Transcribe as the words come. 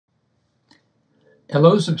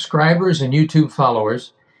Hello, subscribers and YouTube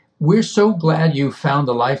followers. We're so glad you found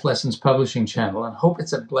the Life Lessons Publishing channel and hope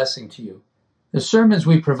it's a blessing to you. The sermons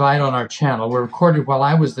we provide on our channel were recorded while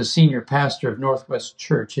I was the senior pastor of Northwest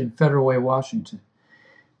Church in Federal Way, Washington.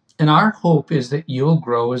 And our hope is that you'll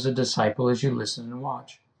grow as a disciple as you listen and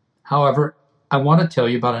watch. However, I want to tell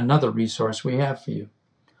you about another resource we have for you,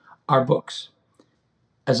 our books.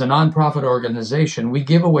 As a nonprofit organization, we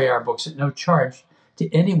give away our books at no charge to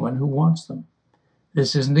anyone who wants them.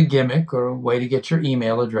 This isn't a gimmick or a way to get your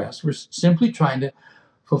email address. We're simply trying to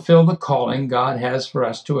fulfill the calling God has for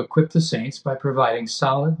us to equip the saints by providing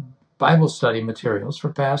solid Bible study materials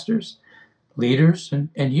for pastors, leaders,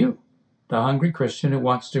 and you, the hungry Christian who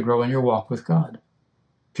wants to grow in your walk with God.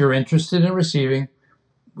 If you're interested in receiving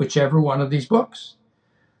whichever one of these books,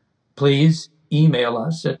 please email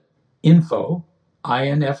us at info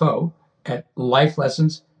at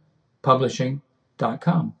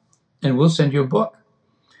lifelessonspublishing.com, and we'll send you a book.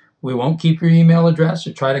 We won't keep your email address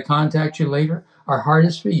or try to contact you later. Our heart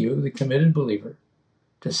is for you, the committed believer,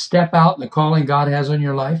 to step out in the calling God has on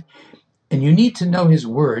your life, and you need to know His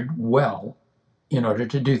Word well in order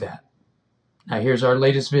to do that. Now here's our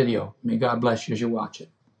latest video. May God bless you as you watch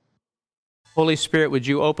it. Holy Spirit, would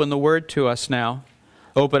you open the Word to us now?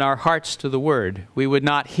 Open our hearts to the Word. We would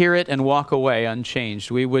not hear it and walk away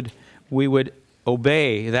unchanged. We would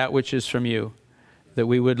obey that which is from you, that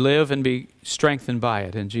we would live and be strengthened by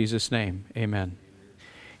it. In Jesus' name, amen.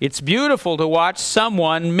 It's beautiful to watch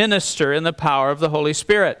someone minister in the power of the Holy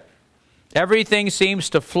Spirit. Everything seems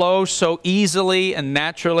to flow so easily and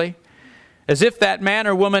naturally, as if that man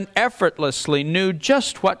or woman effortlessly knew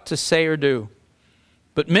just what to say or do.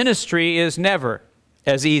 But ministry is never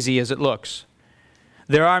as easy as it looks.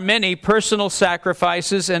 There are many personal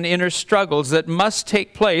sacrifices and inner struggles that must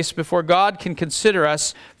take place before God can consider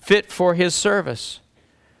us fit for His service.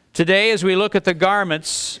 Today, as we look at the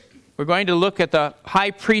garments, we're going to look at the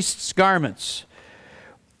high priest's garments.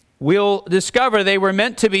 We'll discover they were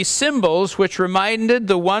meant to be symbols which reminded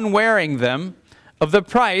the one wearing them of the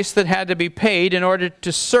price that had to be paid in order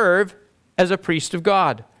to serve as a priest of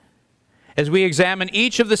God. As we examine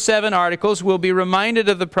each of the 7 articles, we'll be reminded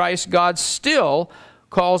of the price God still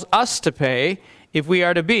calls us to pay if we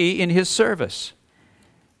are to be in His service.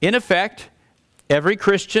 In effect, every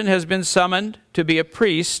Christian has been summoned to be a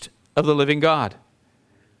priest of the living God.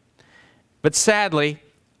 But sadly,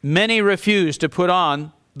 many refuse to put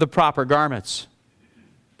on the proper garments.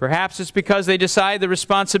 Perhaps it's because they decide the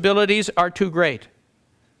responsibilities are too great,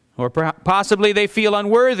 or possibly they feel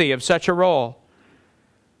unworthy of such a role.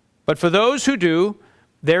 But for those who do,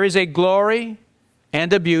 there is a glory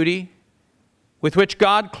and a beauty with which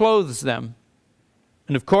God clothes them.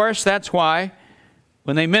 And of course, that's why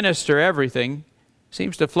when they minister, everything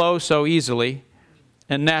seems to flow so easily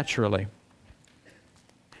and naturally.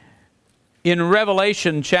 In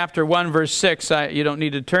Revelation chapter 1, verse 6, you don't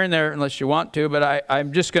need to turn there unless you want to, but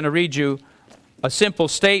I'm just going to read you a simple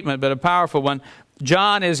statement, but a powerful one.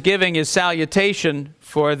 John is giving his salutation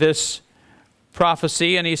for this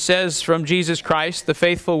prophecy, and he says, "From Jesus Christ, the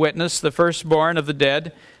faithful witness, the firstborn of the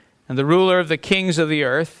dead, and the ruler of the kings of the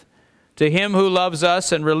earth, to Him who loves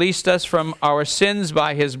us and released us from our sins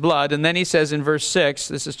by His blood." And then he says in verse 6,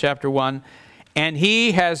 this is chapter 1, "And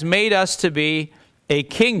He has made us to be a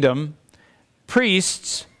kingdom,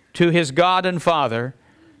 priests to His God and Father.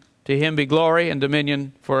 To Him be glory and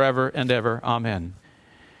dominion forever and ever. Amen."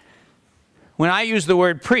 When I use the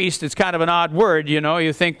word priest, it's kind of an odd word, you know.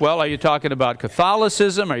 You think, well, are you talking about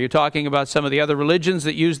Catholicism? Are you talking about some of the other religions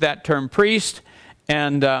that use that term priest?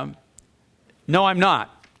 And no, I'm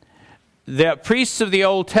not. The priests of the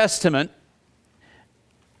Old Testament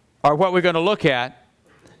are what we're going to look at.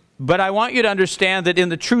 But I want you to understand that in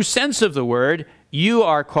the true sense of the word, you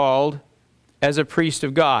are called as a priest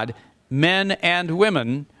of God. Men and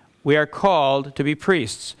women, we are called to be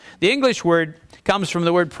priests. The English word comes from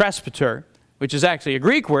the word presbyter, which is actually a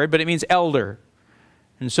Greek word, but it means elder.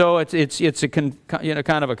 And so it's a kind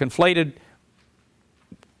of a conflated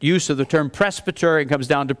use of the term presbyter. It comes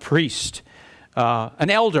down to priest, an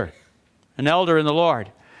elder in the Lord.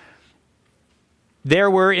 There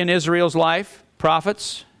were in Israel's life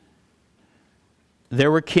prophets, there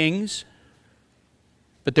were kings,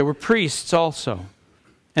 but there were priests also.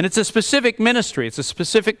 And it's a specific ministry, it's a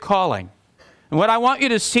specific calling. And what I want you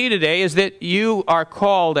to see today is that you are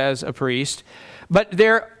called as a priest, but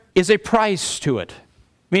there is a price to it.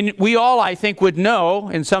 I mean, we all, I think, would know,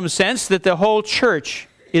 in some sense, that the whole church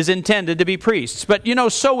is intended to be priests. But, you know,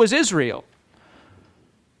 so was Israel.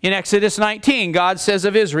 In Exodus 19, God says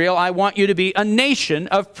of Israel, "I want you to be a nation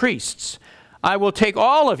of priests. I will take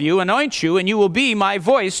all of you, anoint you, and you will be my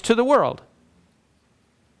voice to the world."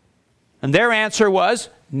 And their answer was,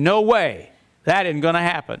 no way. That isn't going to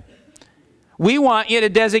happen. We want you to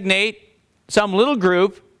designate some little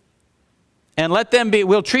group and let them be,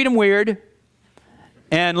 we'll treat them weird,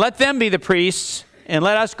 and let them be the priests, and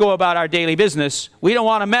let us go about our daily business. We don't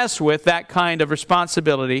want to mess with that kind of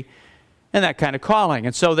responsibility and that kind of calling.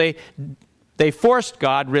 And so they forced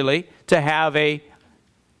God, really, to have a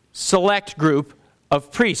select group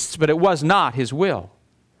of priests, but it was not his will.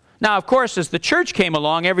 Now, of course, as the church came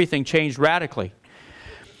along, everything changed radically.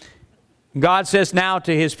 God says now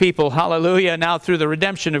to his people, hallelujah, now through the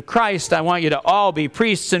redemption of Christ, I want you to all be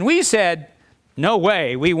priests. And we said, no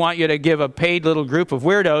way. We want you to give a paid little group of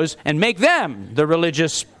weirdos and make them the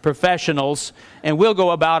religious professionals, and we'll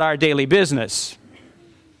go about our daily business.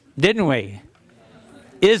 Didn't we?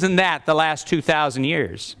 Isn't that the last 2,000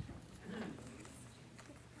 years?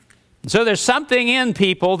 So there's something in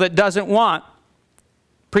people that doesn't want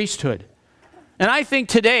priesthood. And I think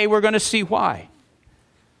today we're going to see why.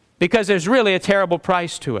 Because there's really a terrible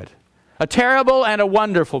price to it. A terrible and a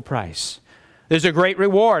wonderful price. There's a great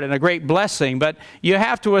reward and a great blessing, but you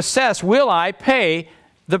have to assess, will I pay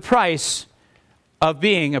the price of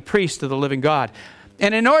being a priest of the living God?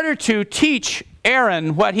 And in order to teach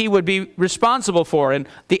Aaron what he would be responsible for and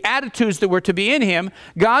the attitudes that were to be in him,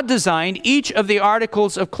 God designed each of the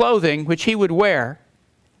articles of clothing which he would wear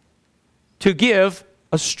to give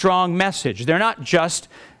a strong message. They're not just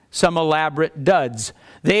some elaborate duds.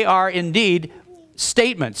 They are indeed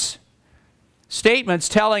statements. Statements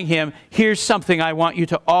telling him, here's something I want you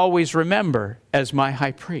to always remember as my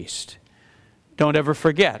high priest. Don't ever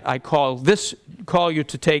forget. I call you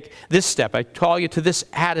to take this step. I call you to this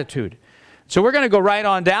attitude. So we're going to go right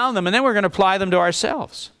on down them, and then we're going to apply them to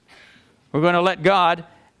ourselves. We're going to let God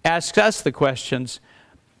ask us the questions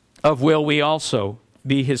of, will we also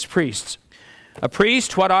be his priests? A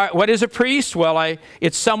priest, what is a priest? Well,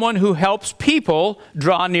 it's someone who helps people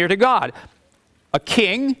draw near to God. A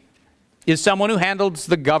king is someone who handles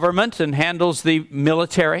the government and handles the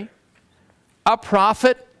military. A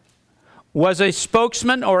prophet was a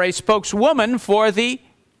spokesman or a spokeswoman for the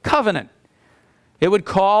covenant. It would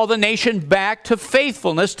call the nation back to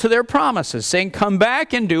faithfulness to their promises, saying, come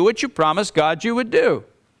back and do what you promised God you would do.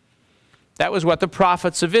 That was what the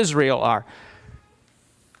prophets of Israel are.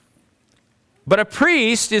 But a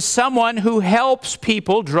priest is someone who helps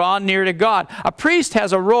people draw near to God. A priest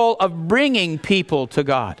has a role of bringing people to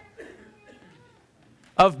God,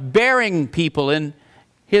 of bearing people in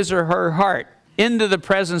his or her heart into the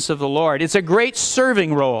presence of the Lord. It's a great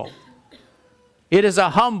serving role. It is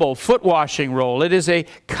a humble foot-washing role. It is a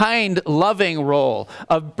kind, loving role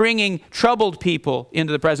of bringing troubled people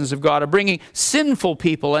into the presence of God, of bringing sinful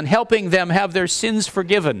people and helping them have their sins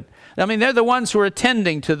forgiven. I mean, they're the ones who are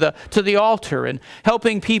attending to the altar and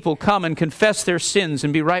helping people come and confess their sins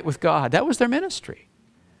and be right with God. That was their ministry.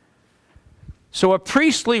 So a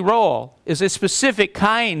priestly role is a specific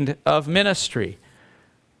kind of ministry.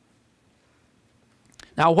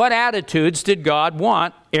 Now, what attitudes did God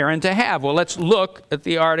want Aaron to have? Well, let's look at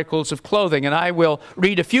the articles of clothing. And I will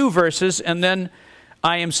read a few verses, and then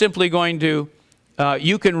I am simply going to,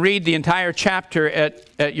 you can read the entire chapter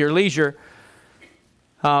at your leisure.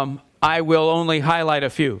 I will only highlight a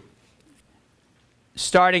few.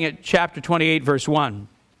 Starting at chapter 28, verse 1.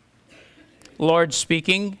 Lord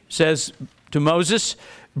speaking says to Moses,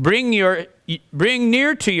 bring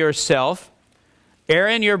near to yourself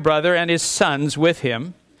Aaron your brother and his sons with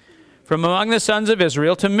him from among the sons of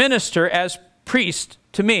Israel to minister as priest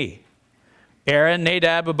to me. Aaron,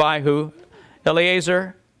 Nadab, Abihu,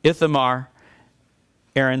 Eleazar, Ithamar,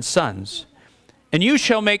 Aaron's sons. And you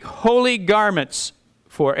shall make holy garments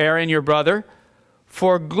for Aaron your brother,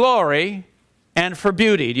 for glory and for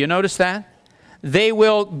beauty. Do you notice that? They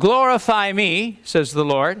will glorify me, says the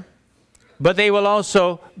Lord, but they will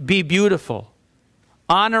also be beautiful,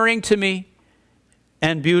 honoring to me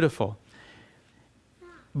and beautiful.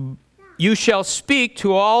 You shall speak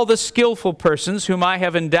to all the skillful persons whom I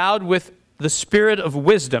have endowed with the spirit of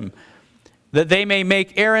wisdom, that they may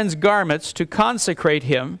make Aaron's garments to consecrate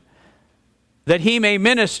him, that he may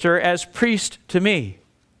minister as priest to me.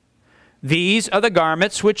 These are the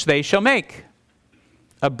garments which they shall make: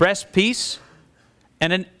 a breastpiece,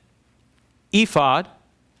 and an ephod,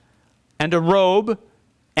 and a robe,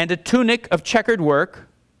 and a tunic of checkered work,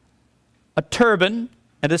 a turban,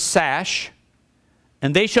 and a sash.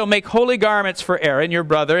 And they shall make holy garments for Aaron your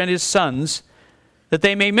brother and his sons, that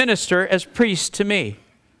they may minister as priests to me.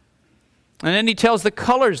 And then he tells the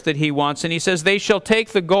colors that he wants, and he says, they shall take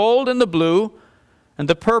the gold and the blue, and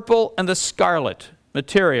the purple and the scarlet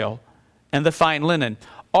material, and the fine linen.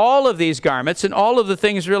 all of these garments and all of the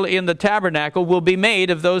things really in the tabernacle will be made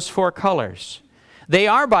of those 4 colors. They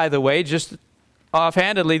are, by the way, just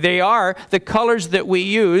offhandedly, they are the colors that we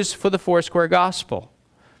use for the Foursquare Gospel.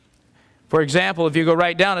 For example, if you go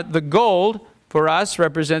right down it, the gold for us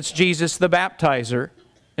represents Jesus the baptizer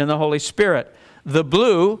in the Holy Spirit. The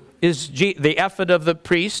blue is the ephod of the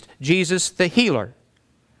priest, Jesus the healer.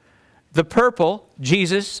 The purple,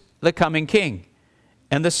 Jesus the coming king.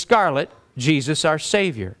 And the scarlet, Jesus our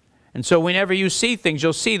Savior. And so whenever you see things,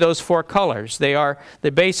 you'll see those 4 colors. They are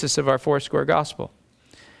the basis of our Foursquare Gospel.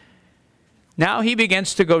 Now he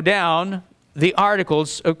begins to go down the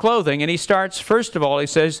articles of clothing. And he starts, first of all, he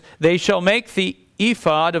says, they shall make the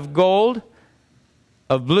ephod of gold,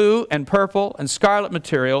 of blue and purple and scarlet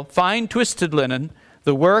material, fine twisted linen,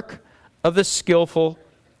 the work of the skillful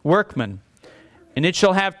workman. And it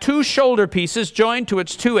shall have 2 shoulder pieces joined to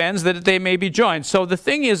its 2 ends, that they may be joined. So the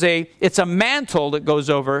thing is it's a mantle that goes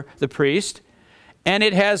over the priest, and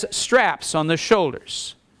it has straps on the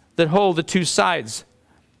shoulders that hold the 2 sides.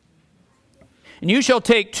 And you shall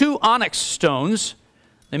take 2 onyx stones,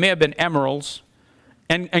 they may have been emeralds,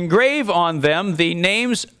 and engrave on them the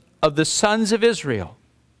names of the sons of Israel.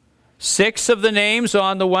 6 of the names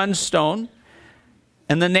on the one stone,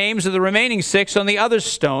 and the names of the remaining 6 on the other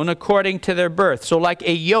stone, according to their birth. So like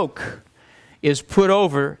a yoke is put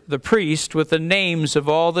over the priest with the names of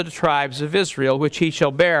all the tribes of Israel, which he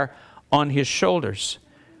shall bear on his shoulders.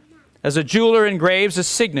 As a jeweler engraves a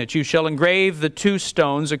signet, you shall engrave the 2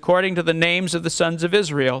 stones according to the names of the sons of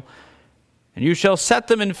Israel, and you shall set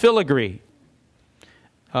them in filigree.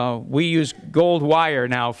 We use gold wire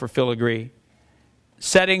now for filigree.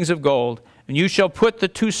 Settings of gold. And you shall put the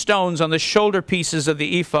 2 stones on the shoulder pieces of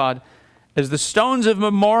the ephod as the stones of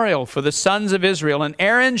memorial for the sons of Israel. And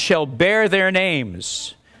Aaron shall bear their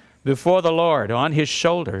names before the Lord on his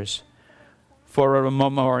shoulders for a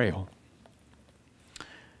memorial.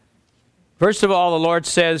 First of all, the Lord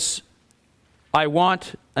says, I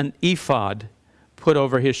want an ephod put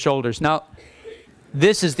over his shoulders. Now,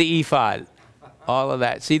 this is the ephod. All of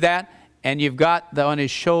that. See that? And you've got on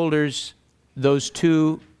his shoulders those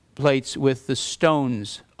 2 plates with the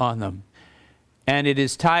stones on them. And it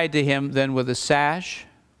is tied to him then with a sash.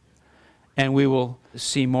 And we will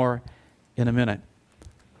see more in a minute.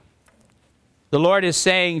 The Lord is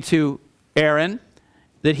saying to Aaron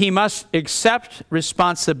that he must accept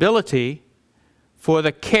responsibility for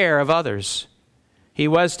the care of others. He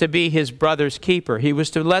was to be his brother's keeper. He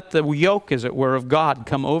was to let the yoke, as it were, of God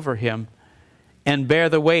come over him and bear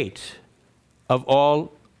the weight of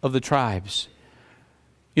all of the tribes.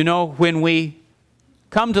 You know, when we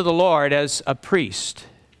come to the Lord as a priest,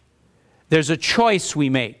 there's a choice we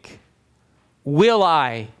make. Will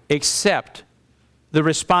I accept the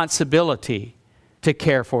responsibility to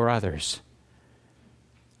care for others?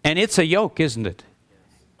 And it's a yoke, isn't it?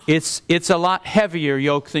 It's a lot heavier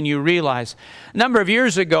yoke than you realize. A number of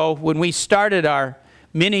years ago, when we started our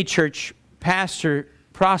mini-church pastor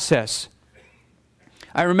process,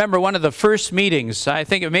 I remember one of the first meetings, I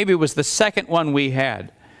think maybe it was the second one we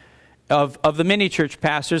had, of the mini-church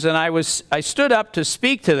pastors, and I stood up to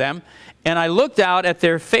speak to them, and I looked out at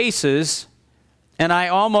their faces, and I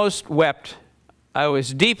almost wept. I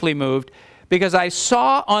was deeply moved, because I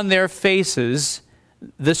saw on their faces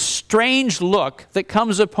the strange look that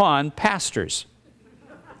comes upon pastors.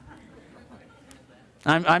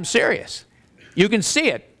 I'm serious. You can see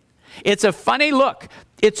it. It's a funny look.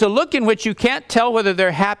 It's a look in which you can't tell whether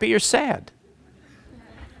they're happy or sad.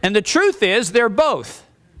 And the truth is, they're both,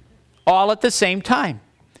 all at the same time.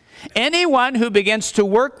 Anyone who begins to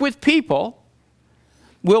work with people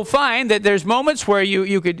will find that there's moments where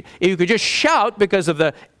you could just shout because of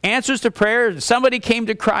the answers to prayer. Somebody came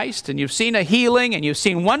to Christ, and you've seen a healing, and you've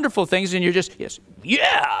seen wonderful things, and you're just, yes,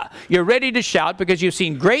 yeah, you're ready to shout because you've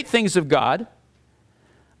seen great things of God.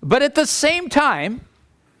 But at the same time,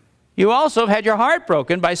 you also have had your heart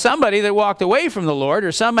broken by somebody that walked away from the Lord,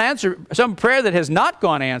 or some prayer that has not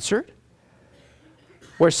gone answered,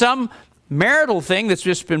 or some marital thing that's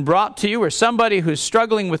just been brought to you, or somebody who's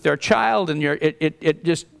struggling with their child, and it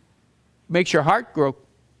just makes your heart grow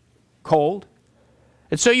cold.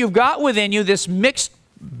 And so you've got within you this mixed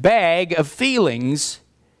bag of feelings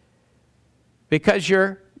because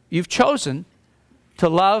you've chosen to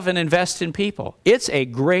love and invest in people. It's a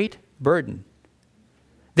great burden.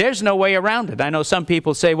 There's no way around it. I know some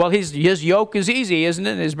people say, well, his yoke is easy, isn't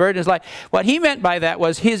it? His burden is light. What he meant by that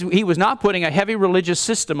was he was not putting a heavy religious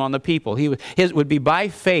system on the people. His would be by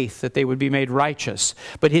faith that they would be made righteous.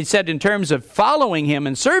 But he said in terms of following him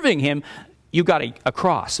and serving him, you got a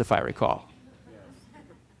cross, if I recall.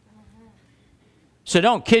 So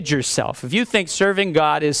don't kid yourself. If you think serving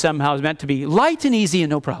God is somehow meant to be light and easy and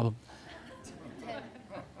no problem,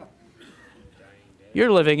 you're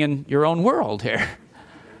living in your own world here.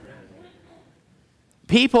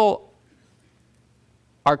 People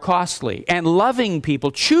are costly, and loving people,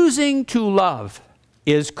 choosing to love,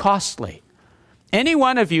 is costly. Any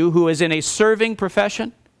one of you who is in a serving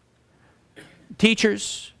profession,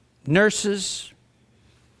 teachers, nurses,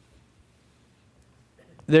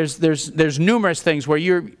 there's numerous things where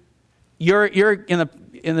you're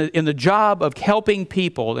in the job of helping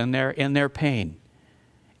people in their pain.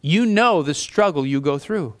 You know the struggle you go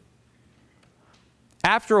through.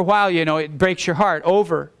 After a while, you know, it breaks your heart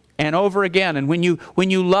over and over again. And when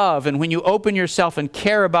you love and when you open yourself and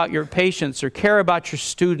care about your patients or care about your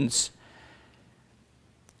students,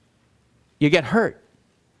 you get hurt.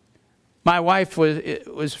 My wife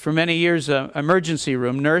was for many years an emergency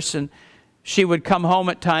room nurse, and she would come home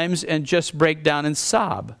at times and just break down and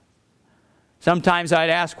sob. Sometimes I'd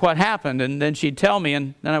ask what happened, and then she'd tell me,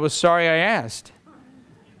 and then I was sorry I asked.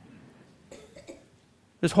 It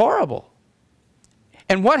was horrible.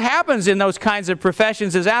 And what happens in those kinds of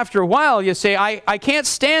professions is after a while you say, I can't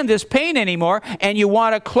stand this pain anymore, and you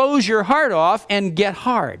want to close your heart off and get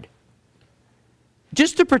hard.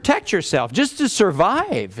 Just to protect yourself, just to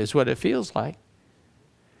survive is what it feels like.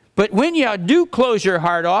 But when you do close your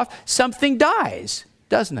heart off, something dies,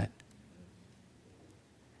 doesn't it?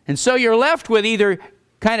 And so you're left with either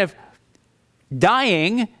kind of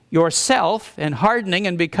dying yourself and hardening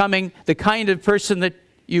and becoming the kind of person that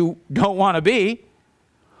you don't want to be,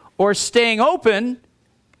 or staying open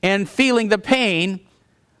and feeling the pain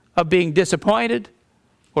of being disappointed,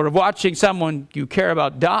 or of watching someone you care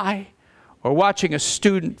about die, or watching a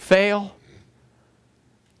student fail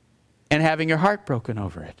and having your heart broken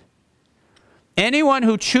over it. Anyone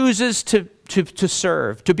who chooses to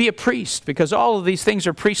serve, to be a priest, because all of these things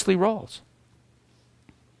are priestly roles.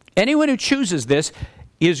 Anyone who chooses this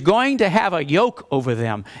is going to have a yoke over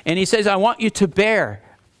them. And he says, I want you to bear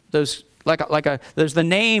those, there's the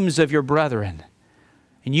names of your brethren.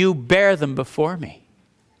 And you bear them before me.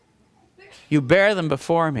 You bear them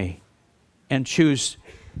before me and choose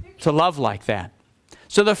to love like that.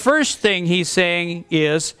 So the first thing he's saying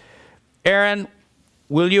is, Aaron,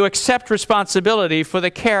 will you accept responsibility for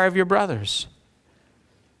the care of your brothers?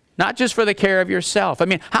 Not just for the care of yourself. I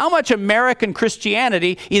mean, how much American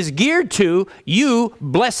Christianity is geared to you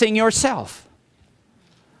blessing yourself?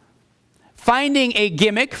 Finding a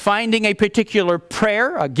gimmick, finding a particular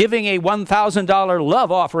prayer, giving a $1,000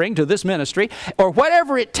 love offering to this ministry, or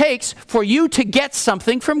whatever it takes for you to get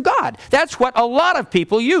something from God. That's what a lot of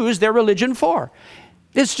people use their religion for.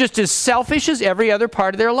 It's just as selfish as every other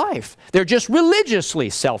part of their life. They're just religiously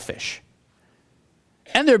selfish.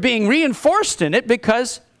 And they're being reinforced in it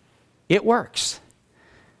because it works.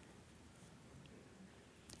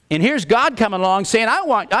 And here's God coming along saying,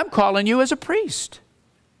 I'm calling you as a priest.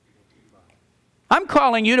 I'm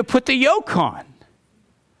calling you to put the yoke on,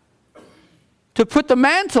 to put the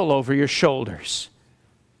mantle over your shoulders,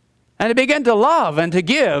 and to begin to love and to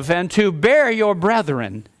give and to bear your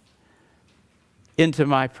brethren into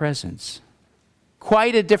my presence.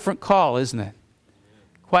 Quite a different call, isn't it?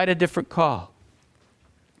 Quite a different call.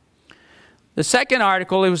 The second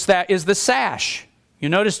article is the sash. You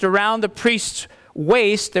noticed around the priest's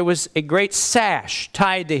waist there was a great sash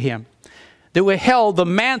tied to him that held the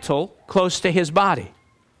mantle close to his body.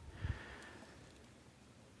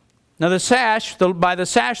 Now the sash, by the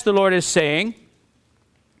sash the Lord is saying,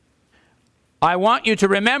 I want you to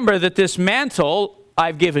remember that this mantle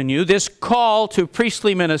I've given you, this call to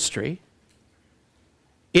priestly ministry,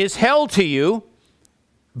 is held to you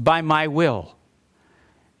by my will.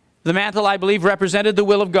 The mantle, I believe, represented the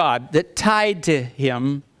will of God that tied to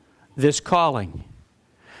him this calling.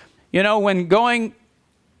 You know, when going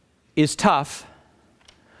is tough,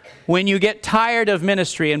 when you get tired of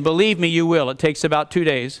ministry, and believe me, you will, it takes about 2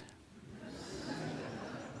 days.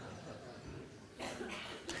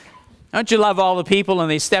 Don't you love all the people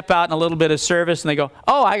and they step out in a little bit of service and they go,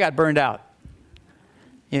 oh, I got burned out.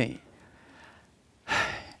 Yeah.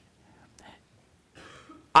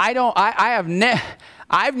 I've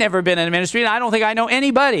never been in a ministry, and I don't think I know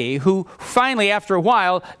anybody who finally, after a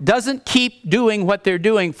while, doesn't keep doing what they're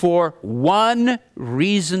doing for one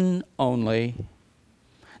reason only.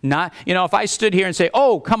 Not, you know, if I stood here and say,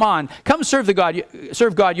 oh, come on, come serve God,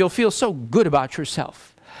 you'll feel so good about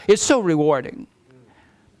yourself. It's so rewarding.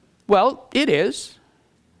 Well, it is.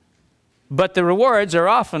 But the rewards are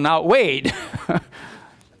often outweighed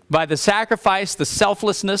by the sacrifice, the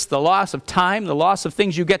selflessness, the loss of time, the loss of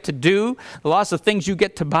things you get to do, the loss of things you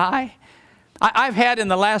get to buy. I've had in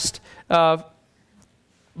the last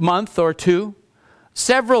month or two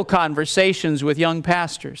several conversations with young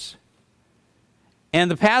pastors. And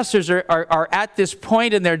the pastors are at this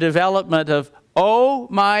point in their development of, oh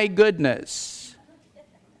my goodness,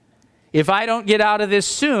 if I don't get out of this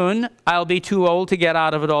soon, I'll be too old to get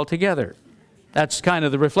out of it altogether. That's kind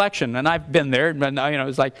of the reflection. And I've been there, but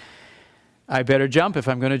it's like, I better jump if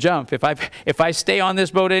I'm going to jump. If I stay on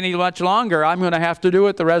this boat any much longer, I'm going to have to do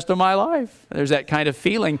it the rest of my life. There's that kind of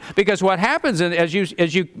feeling. Because what happens as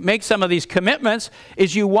you make some of these commitments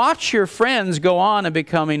is you watch your friends go on and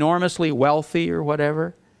become enormously wealthy or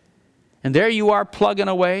whatever. And there you are plugging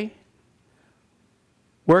away,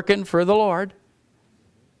 working for the Lord.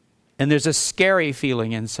 And there's a scary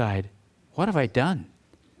feeling inside. What have I done?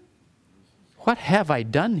 What have I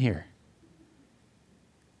done here?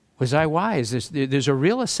 Was I wise? There's a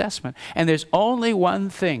real assessment. And there's only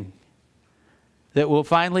one thing that will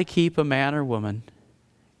finally keep a man or woman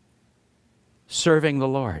serving the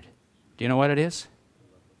Lord. Do you know what it is?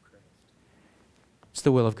 It's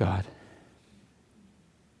the will of God.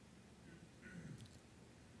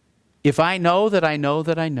 If I know that I know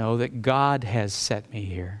that I know that God has set me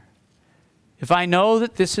here, if I know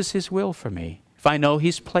that this is His will for me, if I know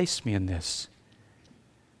He's placed me in this,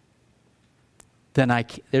 then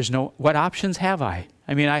what options have I?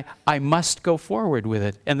 I mean, I must go forward with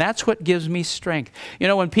it. And that's what gives me strength. You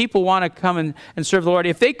know, when people want to come and serve the Lord,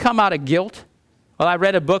 if they come out of guilt, well, I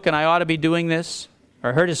read a book and I ought to be doing this,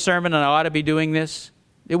 or heard a sermon and I ought to be doing this,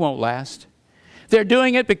 it won't last. They're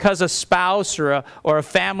doing it because a spouse or a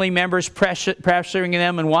family member is pressuring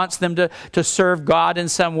them and wants them to serve God in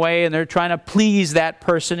some way, and they're trying to please that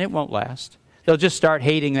person, it won't last. They'll just start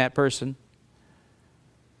hating that person.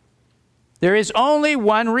 There is only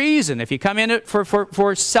one reason. If you come in it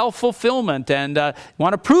for self-fulfillment and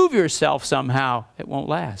want to prove yourself somehow, it won't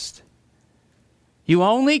last. You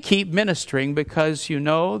only keep ministering because you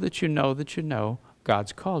know that you know that you know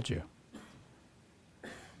God's called you.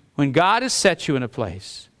 When God has set you in a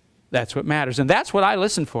place, that's what matters. And that's what I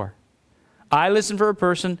listen for. I listen for a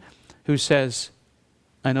person who says,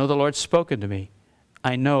 I know the Lord's spoken to me.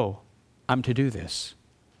 I know I'm to do this.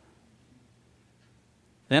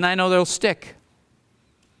 Then I know they'll stick.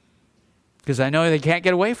 Because I know they can't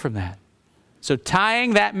get away from that. So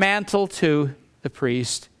tying that mantle to the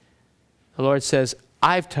priest, the Lord says,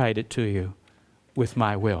 I've tied it to you with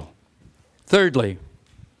my will. Thirdly,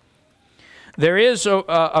 there is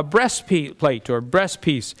a breastplate or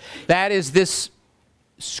breastpiece. That is this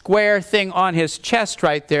square thing on his chest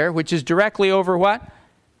right there, which is directly over what?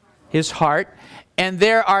 His heart. And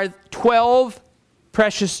there are 12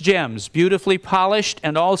 precious gems, beautifully polished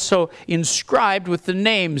and also inscribed with the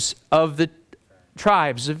names of the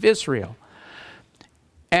tribes of Israel.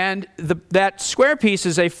 And that square piece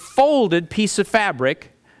is a folded piece of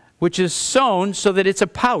fabric which is sewn so that it's a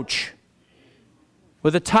pouch.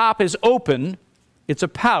 Where the top is open, it's a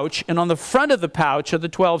pouch, and on the front of the pouch are the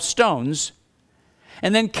 12 stones.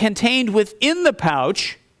 And then contained within the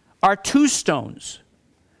pouch are 2 stones,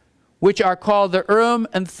 which are called the Urim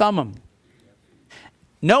and Thummim.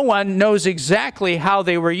 No one knows exactly how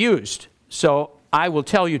they were used, so I will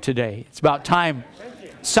tell you today. It's about time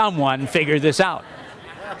someone figured this out.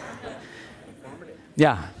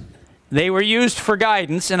 Yeah. They were used for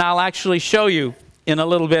guidance, and I'll actually show you in a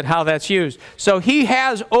little bit how that's used. So he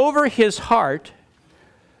has over his heart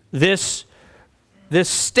this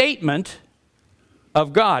statement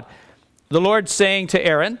of God. The Lord saying to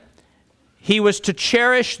Aaron, he was to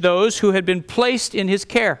cherish those who had been placed in his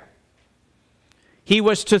care. He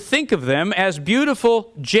was to think of them as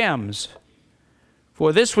beautiful gems,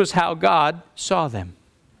 for this was how God saw them.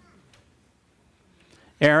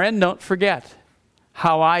 Aaron, don't forget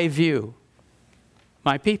how I view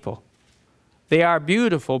my people. They are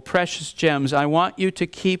beautiful, precious gems. I want you to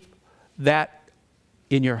keep that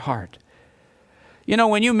in your heart. You know,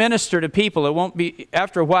 when you minister to people, it won't be,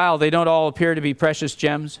 after a while, they don't all appear to be precious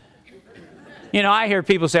gems. You know, I hear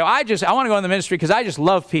people say, I want to go in the ministry because I just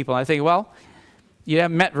love people. I think, well, you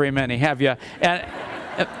haven't met very many, have you? And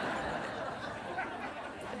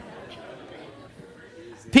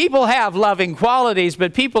people have loving qualities,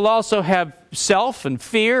 but people also have self and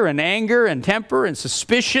fear and anger and temper and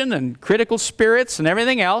suspicion and critical spirits and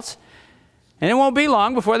everything else. And it won't be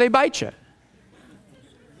long before they bite you.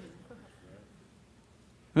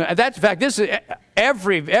 That's, in fact, this is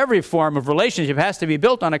every form of relationship has to be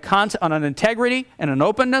built on an integrity and an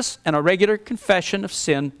openness and a regular confession of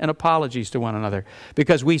sin and apologies to one another,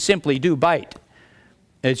 because we simply do bite.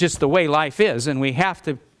 It's just the way life is, and we have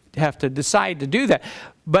to decide to do that.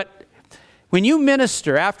 But when you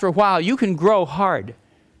minister, after a while, you can grow hard.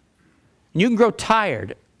 You can grow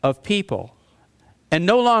tired of people and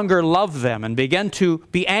no longer love them and begin to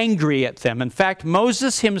be angry at them. In fact,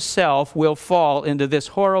 Moses himself will fall into this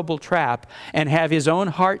horrible trap and have his own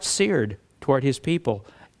heart seared toward his people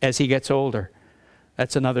as he gets older.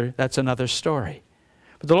 That's another story.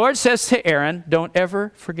 But the Lord says to Aaron, don't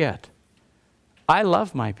ever forget, I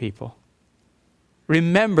love my people.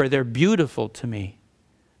 Remember, they're beautiful to me.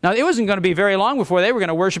 Now, it wasn't going to be very long before they were going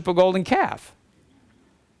to worship a golden calf.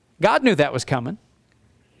 God knew that was coming.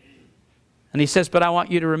 And he says, but I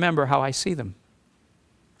want you to remember how I see them.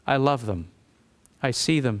 I love them. I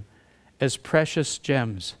see them as precious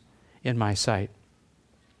gems in my sight.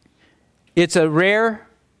 It's a rare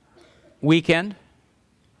weekend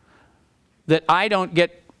that I don't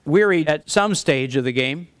get wearied at some stage of the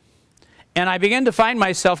game. And I begin to find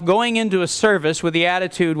myself going into a service with the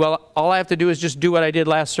attitude, well, all I have to do is just do what I did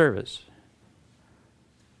last service.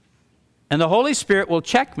 And the Holy Spirit will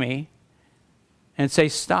check me and say,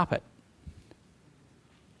 stop it.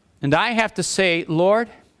 And I have to say, Lord,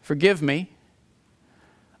 forgive me.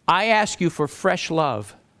 I ask you for fresh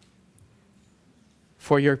love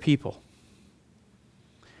for your people.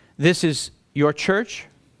 This is your church.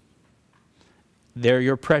 They're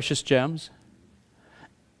your precious gems.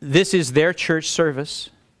 This is their church service.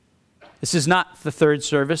 This is not the third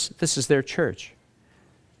service. This is their church.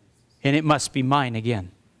 And it must be mine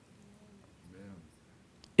again.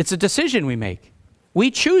 It's a decision we make.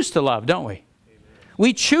 We choose to love, don't we?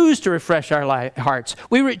 We choose to refresh our hearts.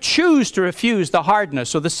 We choose to refuse the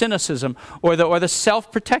hardness or the cynicism or the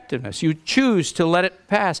self-protectiveness. You choose to let it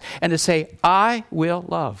pass and to say, I will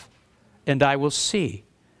love and I will see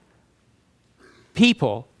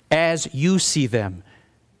people as you see them.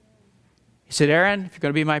 He said, Aaron, if you're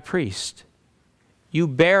going to be my priest, you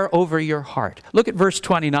bear over your heart. Look at verse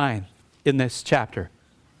 29 in this chapter.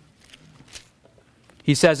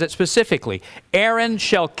 He says it specifically. Aaron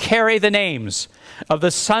shall carry the names of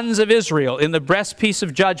the sons of Israel in the breastpiece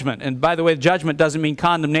of judgment. And by the way, judgment doesn't mean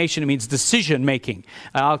condemnation. It means decision making.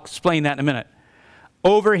 I'll explain that in a minute.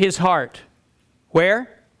 Over his heart.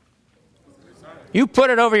 Where? You put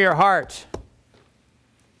it over your heart.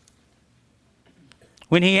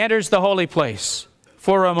 When he enters the holy place,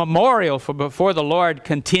 for a memorial before the Lord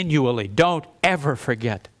continually. Don't ever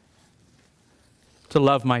forget to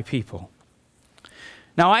love my people.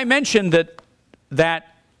 Now, I mentioned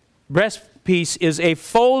that breastpiece is a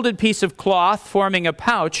folded piece of cloth forming a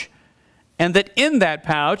pouch, and that in that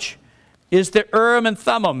pouch is the Urim and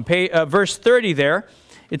Thummim. Verse 30 there,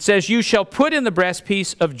 it says, you shall put in the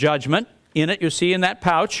breastpiece of judgment. In it, you see in that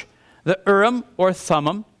pouch, the Urim or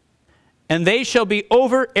Thummim, and they shall be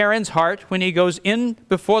over Aaron's heart when he goes in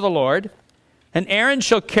before the Lord. And Aaron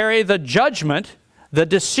shall carry the judgment, the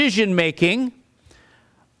decision-making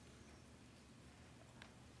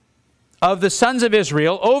of the sons of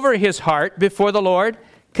Israel over his heart before the Lord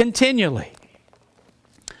continually.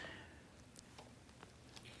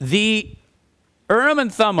 The Urim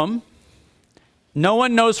and Thummim, no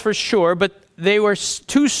one knows for sure, but they were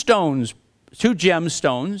two stones, two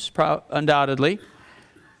gemstones, undoubtedly.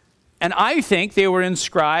 And I think they were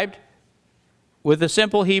inscribed with a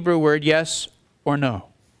simple Hebrew word, yes or no.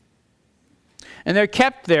 And they're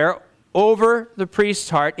kept there over the priest's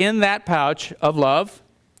heart in that pouch of love.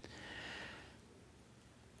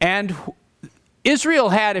 And Israel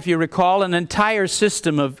had, if you recall, an entire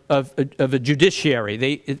system of a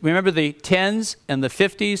judiciary. Remember the tens and the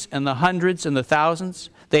 50s and the hundreds and the thousands?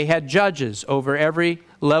 They had judges over every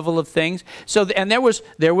level of things. And there was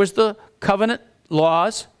the covenant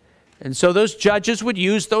laws. And so those judges would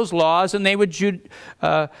use those laws and they would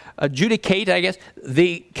adjudicate, I guess,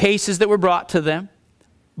 the cases that were brought to them.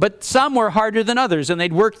 But some were harder than others, and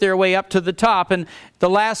they'd work their way up to the top. And the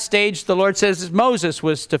last stage, the Lord says, Moses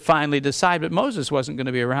was to finally decide, but Moses wasn't going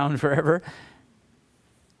to be around forever.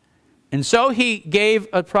 And so he gave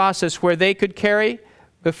a process where they could carry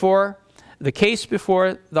the case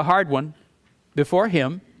before the hard one, before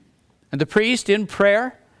him, and the priest in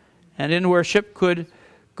prayer and in worship could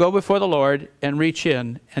go before the Lord and reach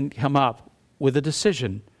in and come up with a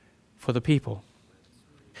decision for the people.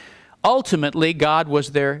 Ultimately, God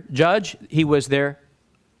was their judge. He was their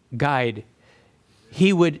guide.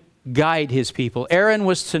 He would guide his people. Aaron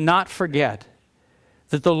was to not forget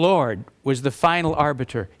that the Lord was the final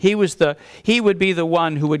arbiter. He would be the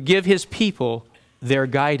one who would give his people their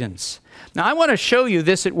guidance. Now, I want to show you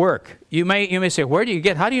this at work. You may say,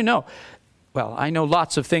 how do you know? Well, I know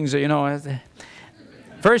lots of things that you know.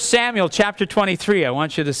 1 Samuel chapter 23, I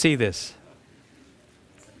want you to see this.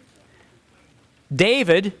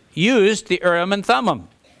 David used the Urim and Thummim,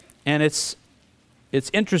 and it's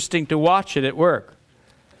interesting to watch it at work.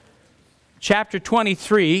 Chapter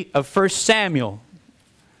 23 of 1 Samuel.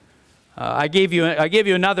 I gave you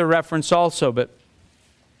another reference also, but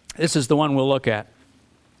this is the one we'll look at.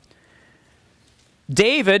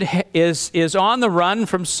 David is on the run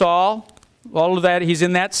from Saul. All of that, he's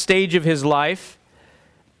in that stage of his life.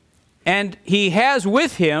 And he has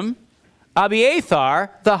with him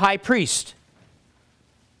Abiathar, the high priest.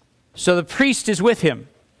 So the priest is with him.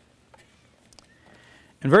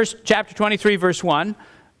 In chapter 23, verse 1,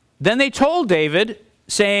 then they told David,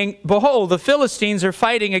 saying, behold, the Philistines are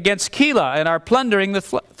fighting against Keilah and are plundering the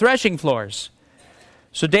threshing floors.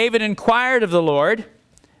 So David inquired of the Lord,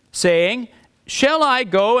 saying, shall I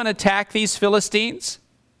go and attack these Philistines?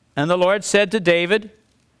 And the Lord said to David,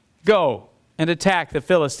 go and attack the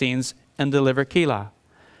Philistines and deliver Keilah.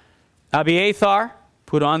 Abiathar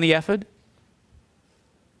put on the ephod.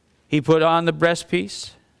 He put on the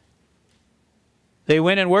breastpiece. They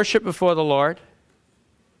went and worshiped before the Lord.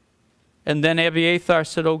 And then Abiathar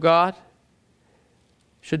said, O God,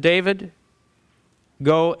 should David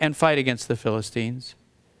go and fight against the Philistines?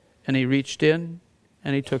 And he reached in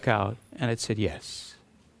and he took out, and it said yes.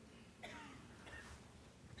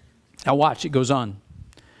 Now watch, it goes on.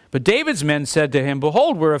 But David's men said to him,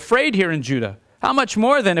 behold, we're afraid here in Judah. How much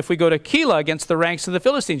more then if we go to Keilah against the ranks of the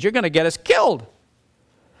Philistines? You're going to get us killed.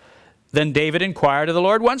 Then David inquired of the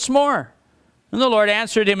Lord once more. And the Lord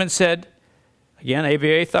answered him and said, again,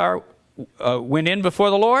 Abiathar went in before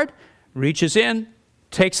the Lord, reaches in,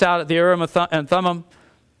 takes out the Urim and Thummim,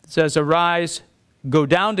 says, arise, go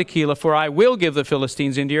down to Keilah, for I will give the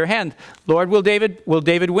Philistines into your hand. Lord, will David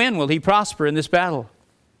win? Will he prosper in this battle?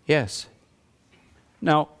 Yes.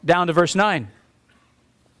 Now, down to verse 9.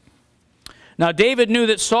 Now David knew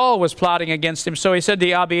that Saul was plotting against him, so he said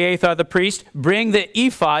to Abiathar the priest, bring the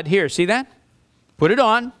ephod here. See that? Put it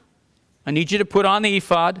on. I need you to put on the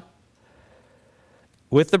ephod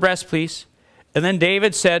with the breastpiece. And then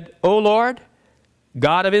David said, O Lord,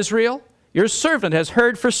 God of Israel, your servant has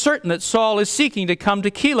heard for certain that Saul is seeking to come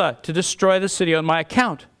to Keilah to destroy the city on my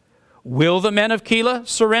account. Will the men of Keilah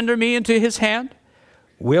surrender me into his hand?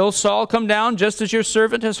 Will Saul come down just as your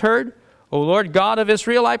servant has heard? O Lord God of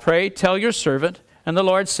Israel, I pray, tell your servant. And the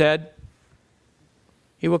Lord said,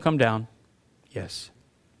 he will come down. Yes.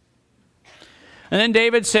 And then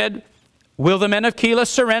David said, will the men of Keilah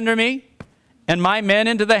surrender me and my men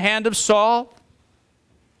into the hand of Saul?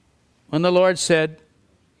 And the Lord said,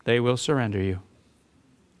 they will surrender you.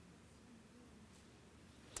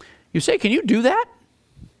 You say, can you do that?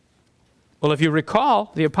 Well, if you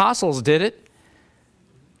recall, the apostles did it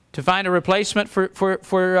to find a replacement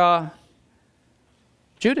for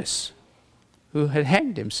Judas, who had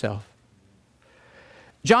hanged himself.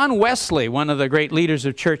 John Wesley, one of the great leaders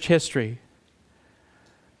of church history,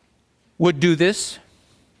 would do this.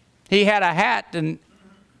 He had a hat, and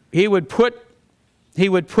he would put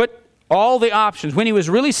all the options when he was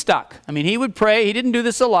really stuck. I mean, he would pray. He didn't do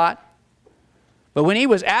this a lot. But when he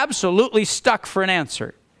was absolutely stuck for an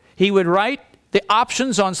answer, he would write the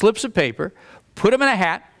options on slips of paper, put them in a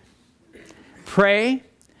hat, pray,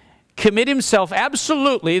 commit himself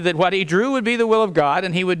absolutely that what he drew would be the will of God,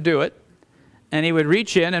 and he would do it. And he would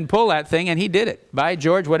reach in and pull that thing, and he did it. By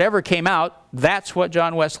George, whatever came out, that's what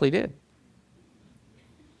John Wesley did.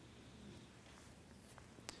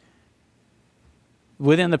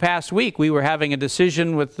 Within the past week, we were having a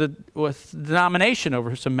decision with the denomination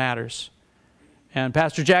over some matters. And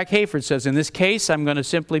Pastor Jack Hayford says, in this case, I'm going to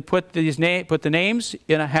simply put the names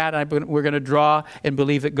in a hat. We're going to draw and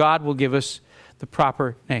believe that God will give us the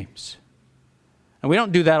proper names. And we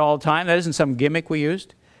don't do that all the time. That isn't some gimmick we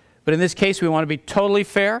used. But in this case, we want to be totally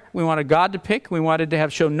fair. We wanted God to pick. We wanted to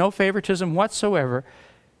have shown no favoritism whatsoever.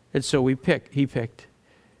 And so he picked.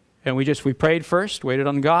 And we prayed first, waited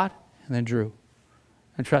on God, and then drew.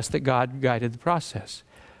 And trust that God guided the process.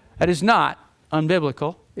 That is not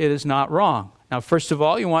unbiblical. It is not wrong. Now, first of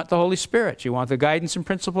all, you want the Holy Spirit. You want the guidance and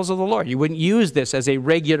principles of the Lord. You wouldn't use this as a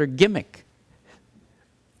regular gimmick.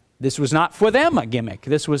 This was not for them a gimmick.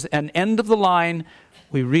 This was an end of the line.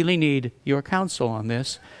 We really need your counsel on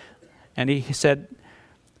this. And he said,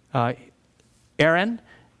 Aaron,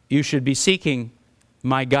 you should be seeking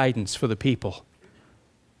my guidance for the people.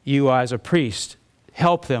 You as a priest,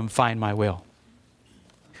 help them find my will.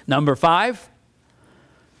 Number 5,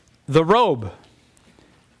 the robe.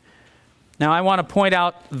 Now I want to point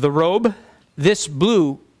out the robe. This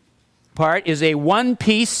blue part is a one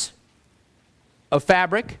piece of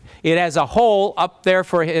fabric. It has a hole up there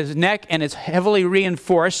for his neck, and it's heavily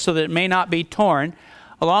reinforced so that it may not be torn.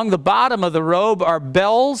 Along the bottom of the robe are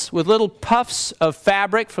bells with little puffs of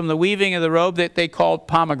fabric from the weaving of the robe that they called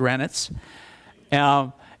pomegranates.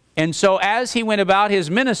 And so as he went about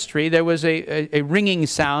his ministry, there was a ringing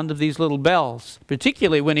sound of these little bells,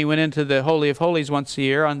 particularly when he went into the Holy of Holies once a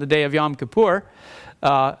year on the day of Yom Kippur.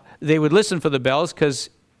 They would listen for the bells because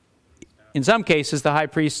in some cases the high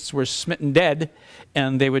priests were smitten dead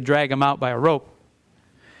and they would drag them out by a rope.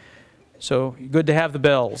 So good to have the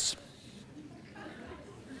bells.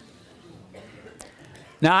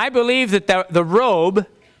 Now I believe that the robe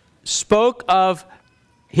spoke of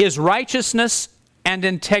his righteousness and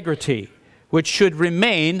integrity, which should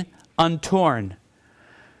remain untorn.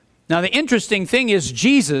 Now the interesting thing is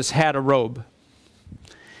Jesus had a robe.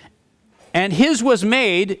 And his was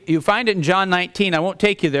made, you find it in John 19, I won't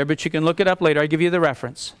take you there, but you can look it up later, I'll give you the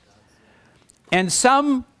reference. And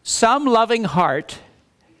some loving heart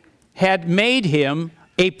had made him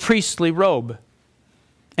a priestly robe.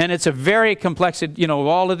 And it's a very complex, you know,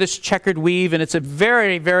 all of this checkered weave, and it's a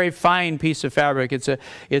very, very fine piece of fabric.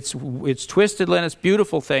 It's twisted linen, it's a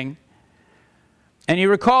beautiful thing. And you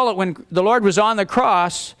recall it when the Lord was on the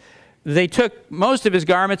cross, they took most of his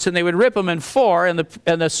garments and they would rip them in four, and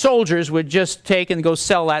the soldiers would just take and go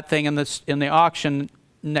sell that thing in the auction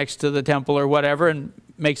next to the temple or whatever and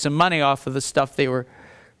make some money off of the stuff they were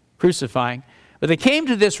crucifying. But they came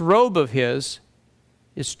to this robe of his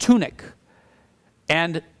tunic,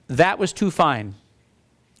 and that was too fine.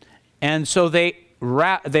 And so they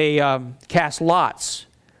cast lots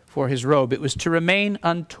for his robe. It was to remain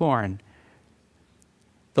untorn.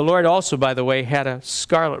 The Lord also, by the way, had a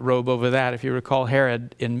scarlet robe over that. If you recall,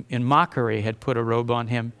 Herod in mockery had put a robe on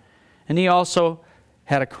him. And he also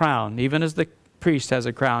had a crown. Even as the priest has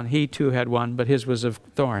a crown, he too had one, but his was of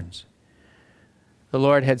thorns. The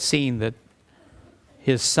Lord had seen that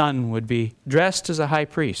his son would be dressed as a high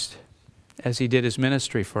priest as he did his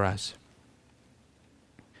ministry for us.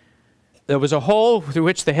 There was a hole through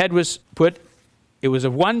which the head was put. It was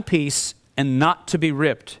of one piece and not to be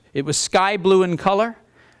ripped. It was sky blue in color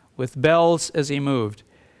with bells as he moved,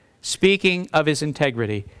 speaking of his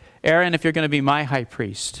integrity. Aaron, if you're going to be my high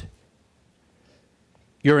priest,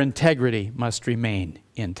 your integrity must remain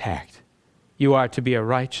intact. You are to be a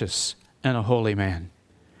righteous and a holy man.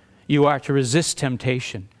 You are to resist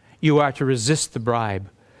temptation. You are to resist the bribe.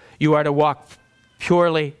 You are to walk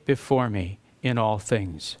purely before me in all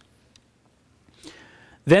things.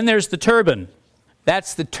 Then there's the turban.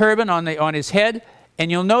 That's the turban on his head. And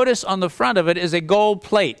you'll notice on the front of it is a gold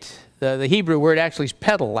plate. The Hebrew word actually is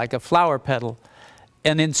petal, like a flower petal.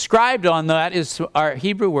 And inscribed on that is our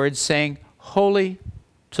Hebrew word saying, holy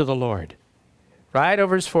to the Lord. Right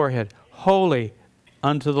over his forehead. Holy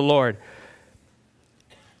unto the Lord.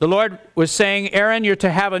 The Lord was saying, Aaron, you're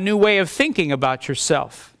to have a new way of thinking about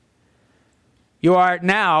yourself. You are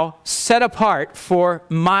now set apart for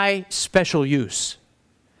my special use.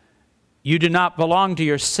 You do not belong to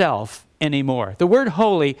yourself anymore. The word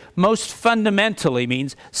holy most fundamentally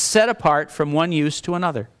means set apart from one use to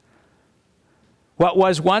another. What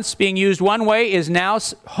was once being used one way is now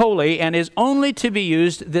holy and is only to be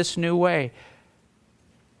used this new way.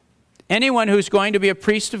 Anyone who's going to be a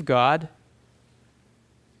priest of God,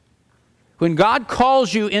 when God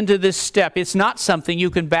calls you into this step, it's not something you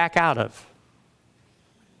can back out of.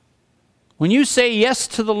 When you say yes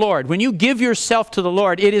to the Lord, when you give yourself to the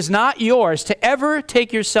Lord, it is not yours to ever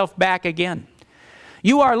take yourself back again.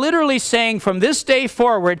 You are literally saying from this day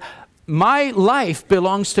forward, my life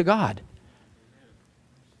belongs to God.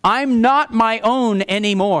 I'm not my own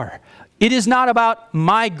anymore. It is not about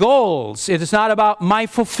my goals. It is not about my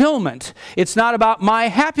fulfillment. It's not about my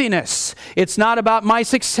happiness. It's not about my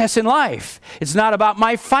success in life. It's not about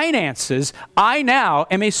my finances. I now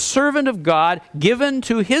am a servant of God given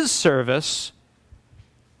to his service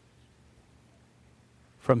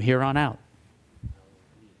from here on out.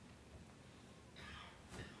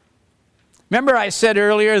 Remember I said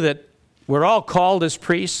earlier that we're all called as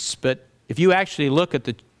priests, but if you actually look at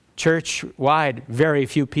the church-wide, very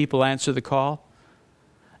few people answer the call.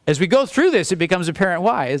 As we go through this, it becomes apparent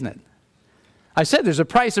why, isn't it? I said there's a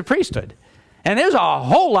price of priesthood. And there's a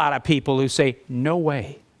whole lot of people who say, no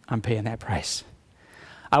way I'm paying that price.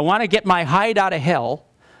 I want to get my hide out of hell.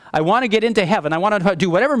 I want to get into heaven. I want to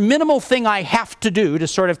do whatever minimal thing I have to do to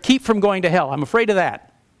sort of keep from going to hell. I'm afraid of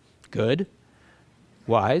that. Good.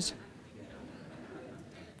 Wise.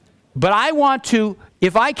 But I want to,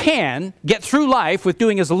 if I can, get through life with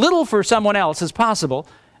doing as little for someone else as possible.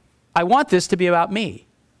 I want this to be about me.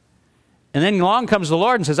 And then along comes the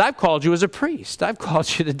Lord and says, I've called you as a priest. I've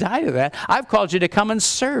called you to die to that. I've called you to come and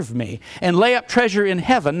serve me and lay up treasure in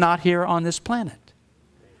heaven, not here on this planet.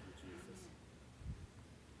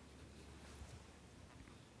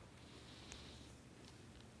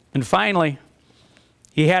 And finally,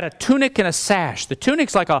 He had a tunic and a sash. The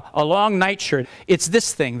tunic's like a long nightshirt. It's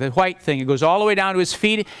this thing, the white thing. It goes all the way down to his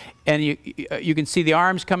feet, and you can see the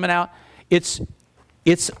arms coming out. It's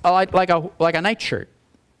like a nightshirt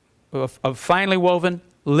of finely woven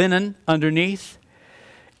linen underneath.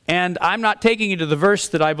 And I'm not taking you to the verse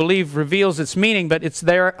that I believe reveals its meaning, but it's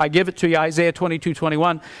there. I give it to you, Isaiah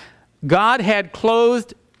 22:21. God had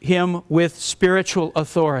clothed him with spiritual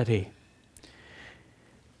authority.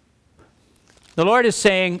 The Lord is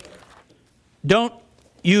saying, don't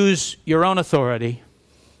use your own authority.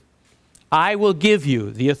 I will give you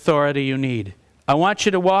the authority you need. I want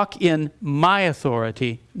you to walk in my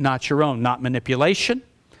authority, not your own. Not manipulation,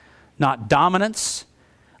 not dominance.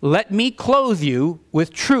 Let me clothe you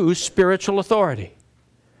with true spiritual authority.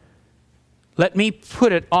 Let me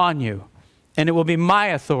put it on you, and it will be my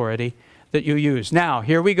authority that you use. Now,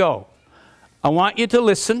 here we go. I want you to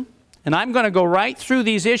listen. And I'm going to go right through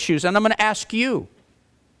these issues, and I'm going to ask you.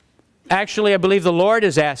 Actually, I believe the Lord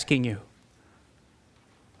is asking you.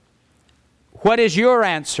 What is your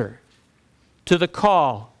answer to the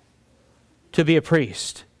call to be a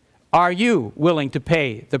priest? Are you willing to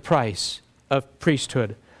pay the price of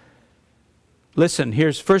priesthood? Listen,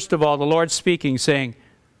 here's first of all the Lord speaking, saying,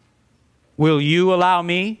 will you allow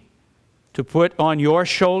me to put on your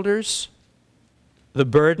shoulders the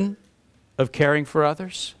burden of caring for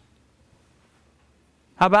others?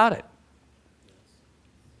 How about it?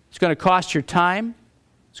 It's going to cost your time.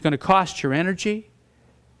 It's going to cost your energy.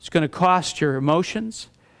 It's going to cost your emotions.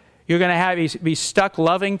 You're going to be stuck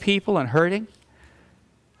loving people and hurting.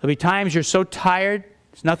 There'll be times you're so tired,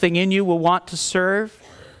 there's nothing in you will want to serve.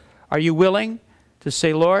 Are you willing to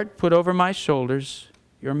say, Lord, put over my shoulders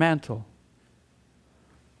your mantle.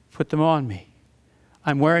 Put them on me.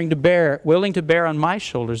 I'm willing to bear on my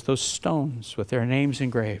shoulders those stones with their names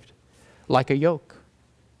engraved, like a yoke.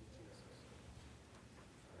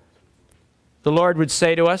 The Lord would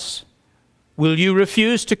say to us, will you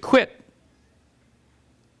refuse to quit?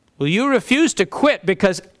 Will you refuse to quit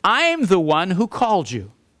because I'm the one who called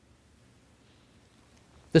you?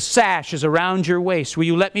 The sash is around your waist. Will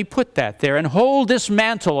you let me put that there and hold this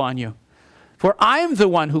mantle on you? For I'm the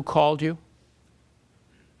one who called you.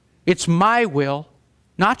 It's my will,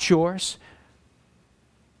 not yours.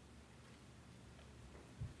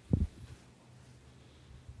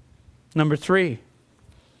 Number 3.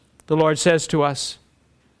 The Lord says to us,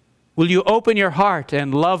 will you open your heart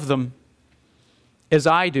and love them as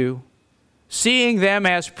I do, seeing them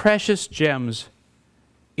as precious gems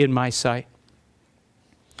in my sight?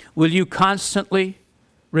 Will you constantly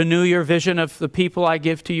renew your vision of the people I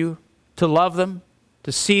give to you, to love them,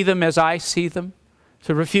 to see them as I see them,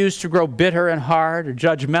 to refuse to grow bitter and hard or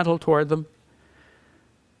judgmental toward them,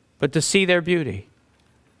 but to see their beauty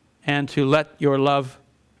and to let your love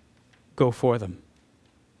go for them?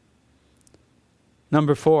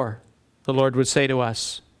 Number 4, the Lord would say to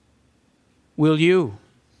us, will you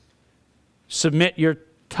submit your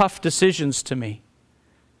tough decisions to me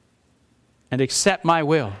and accept my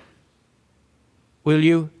will? Will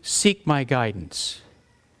you seek my guidance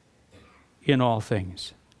in all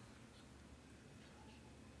things?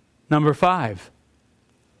 Number 5,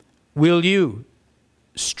 will you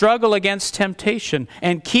struggle against temptation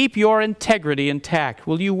and keep your integrity intact?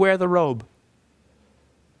 Will you wear the robe?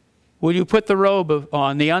 Will you put the robe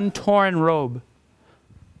on, the untorn robe,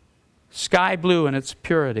 sky blue in its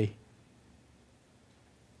purity?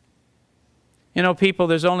 You know, people,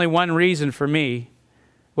 there's only one reason for me.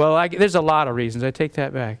 Well, there's a lot of reasons. I take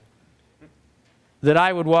that back. That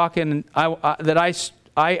I would walk in,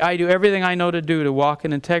 I do everything I know to do to walk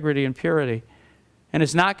in integrity and purity. And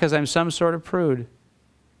it's not because I'm some sort of prude.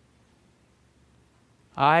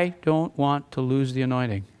 I don't want to lose the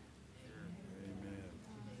anointing.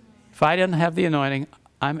 If I didn't have the anointing,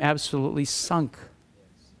 I'm absolutely sunk.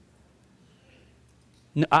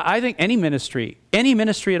 I think any ministry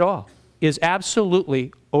at all, is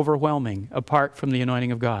absolutely overwhelming apart from the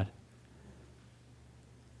anointing of God.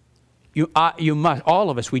 You must, all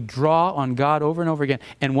of us, we draw on God over and over again.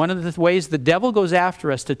 And one of the ways the devil goes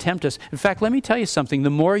after us to tempt us, in fact, let me tell you something, the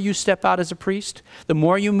more you step out as a priest, the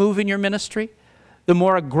more you move in your ministry, the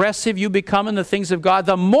more aggressive you become in the things of God,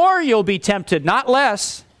 the more you'll be tempted, not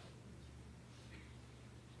less.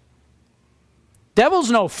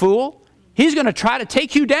 Devil's no fool. He's going to try to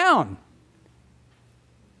take you down.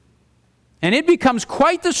 And it becomes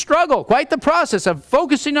quite the struggle, quite the process of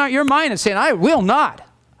focusing on your mind and saying, I will not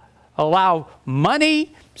allow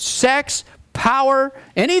money, sex, power,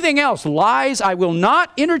 anything else, lies. I will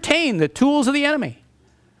not entertain the tools of the enemy.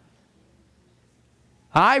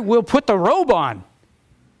 I will put the robe on,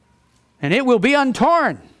 and it will be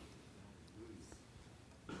untorn.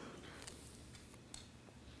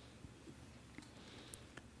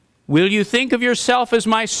 Will you think of yourself as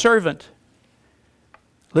my servant?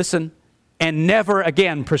 Listen, and never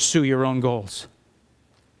again pursue your own goals.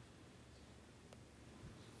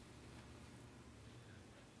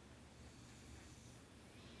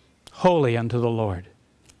 Holy unto the Lord.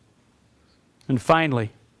 And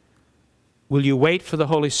finally, will you wait for the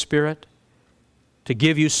Holy Spirit to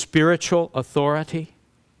give you spiritual authority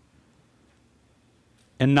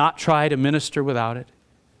and not try to minister without it?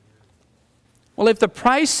 Well, if the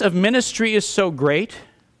price of ministry is so great,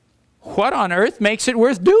 what on earth makes it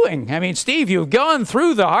worth doing? I mean, Steve, you've gone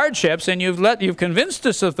through the hardships and you've convinced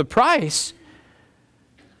us of the price.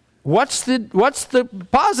 What's the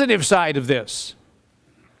positive side of this?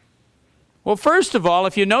 Well, first of all,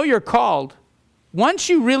 if you know you're called, once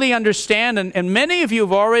you really understand, and many of you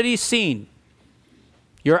have already seen,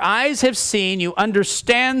 your eyes have seen, you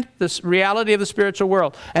understand the reality of the spiritual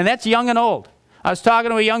world, and that's young and old. I was talking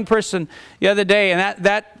to a young person the other day, and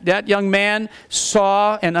that young man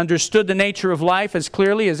saw and understood the nature of life as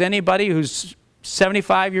clearly as anybody who's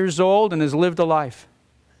 75 years old and has lived a life.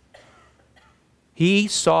 He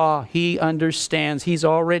saw, he understands, he's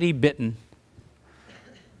already bitten.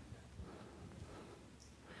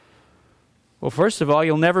 Well, first of all,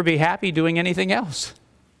 you'll never be happy doing anything else.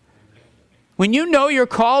 When you know you're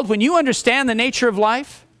called, when you understand the nature of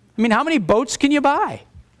life, I mean, how many boats can you buy?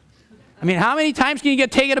 I mean, how many times can you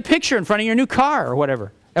get taken a picture in front of your new car or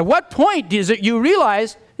whatever? At what point is it you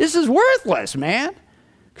realize this is worthless, man?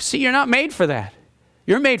 See, you're not made for that.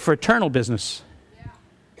 You're made for eternal business.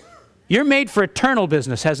 You're made for eternal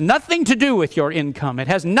business. It has nothing to do with your income. It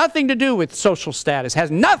has nothing to do with social status. It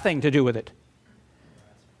has nothing to do with it.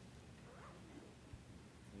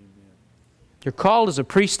 You're called as a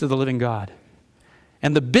priest of the living God.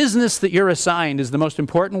 And the business that you're assigned is the most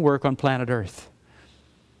important work on planet Earth.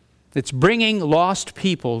 It's bringing lost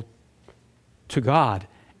people to God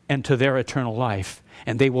and to their eternal life.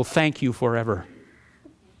 And they will thank you forever.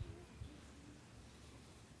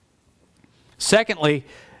 Secondly,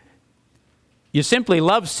 you simply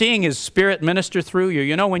love seeing His Spirit minister through you.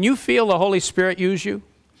 You know, when you feel the Holy Spirit use you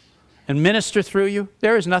and minister through you,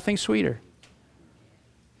 there is nothing sweeter.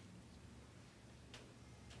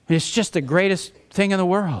 It's just the greatest thing in the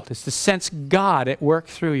world. It's to sense God at work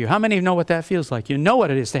through you. How many know what that feels like? You know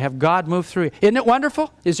what it is to have God move through you. Isn't it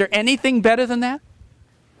wonderful? Is there anything better than that?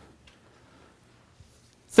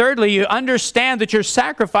 Thirdly, you understand that your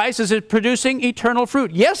sacrifice is producing eternal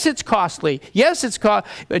fruit. Yes, it's costly. Yes, it's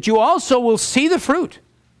but you also will see the fruit.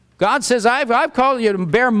 God says, I've called you to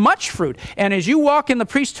bear much fruit. And as you walk in the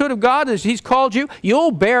priesthood of God, as He's called you,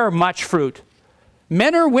 you'll bear much fruit.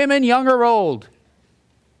 Men or women, young or old.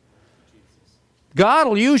 God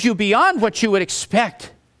will use you beyond what you would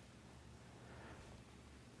expect.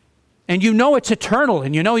 And you know it's eternal.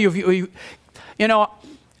 And you know, you know,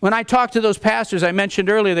 when I talk to those pastors I mentioned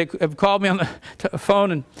earlier, they have called me on the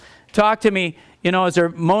phone and talked to me, you know, as they're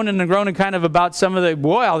moaning and groaning kind of about some of the,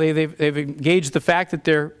 well, they've engaged the fact that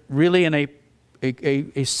they're really in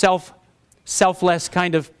a selfless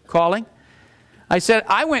kind of calling. I said,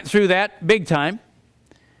 I went through that big time.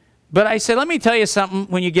 But I said, let me tell you something,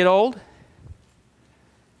 when you get old,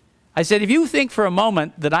 I said, if you think for a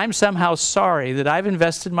moment that I'm somehow sorry that I've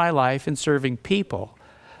invested my life in serving people,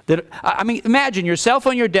 that, I mean, imagine yourself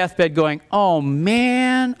on your deathbed going, oh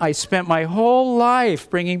man, I spent my whole life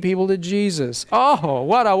bringing people to Jesus. Oh,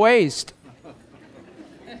 what a waste.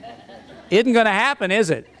 Isn't going to happen, is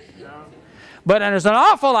it? But there's an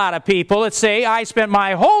awful lot of people that say, I spent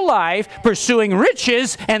my whole life pursuing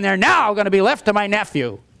riches and they're now going to be left to my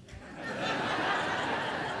nephew.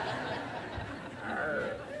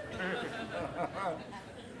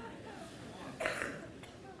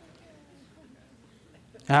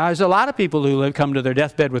 Now, there's a lot of people who come to their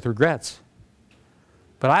deathbed with regrets.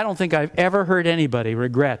 But I don't think I've ever heard anybody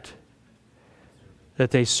regret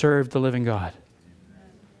that they served the living God.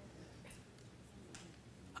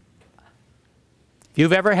 If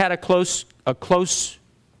you've ever had a close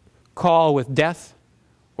call with death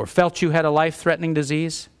or felt you had a life-threatening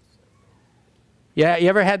disease, yeah, you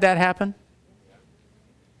ever had that happen?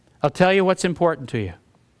 I'll tell you what's important to you.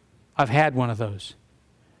 I've had one of those.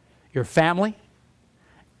 Your family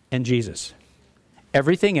and Jesus.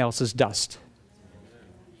 Everything else is dust.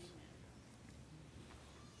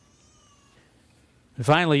 And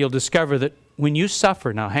finally, you'll discover that when you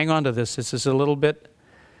suffer, now hang on to this, this is a little bit,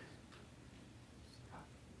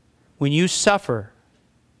 when you suffer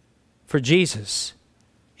for Jesus,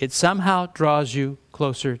 it somehow draws you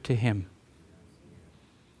closer to Him.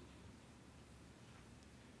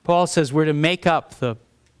 Paul says we're to make up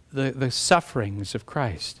the sufferings of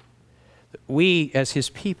Christ. We, as His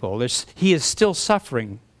people, He is still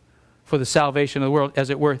suffering for the salvation of the world, as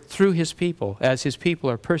it were, through his people, as his people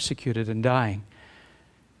are persecuted and dying,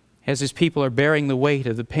 as his people are bearing the weight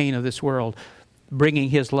of the pain of this world, bringing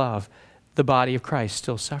his love, the body of Christ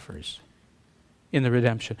still suffers in the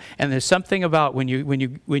redemption. And there's something about when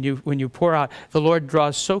you pour out, the Lord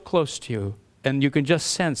draws so close to you, and you can just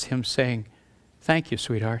sense him saying, "Thank you,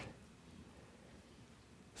 sweetheart.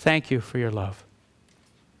 Thank you for your love.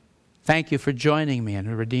 Thank you for joining me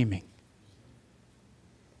in redeeming."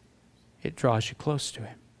 It draws you close to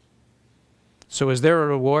him. So is there a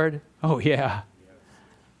reward? Oh, yeah.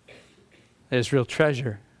 There's real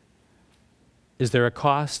treasure. Is there a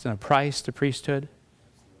cost and a price to priesthood?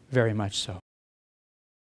 Very much so.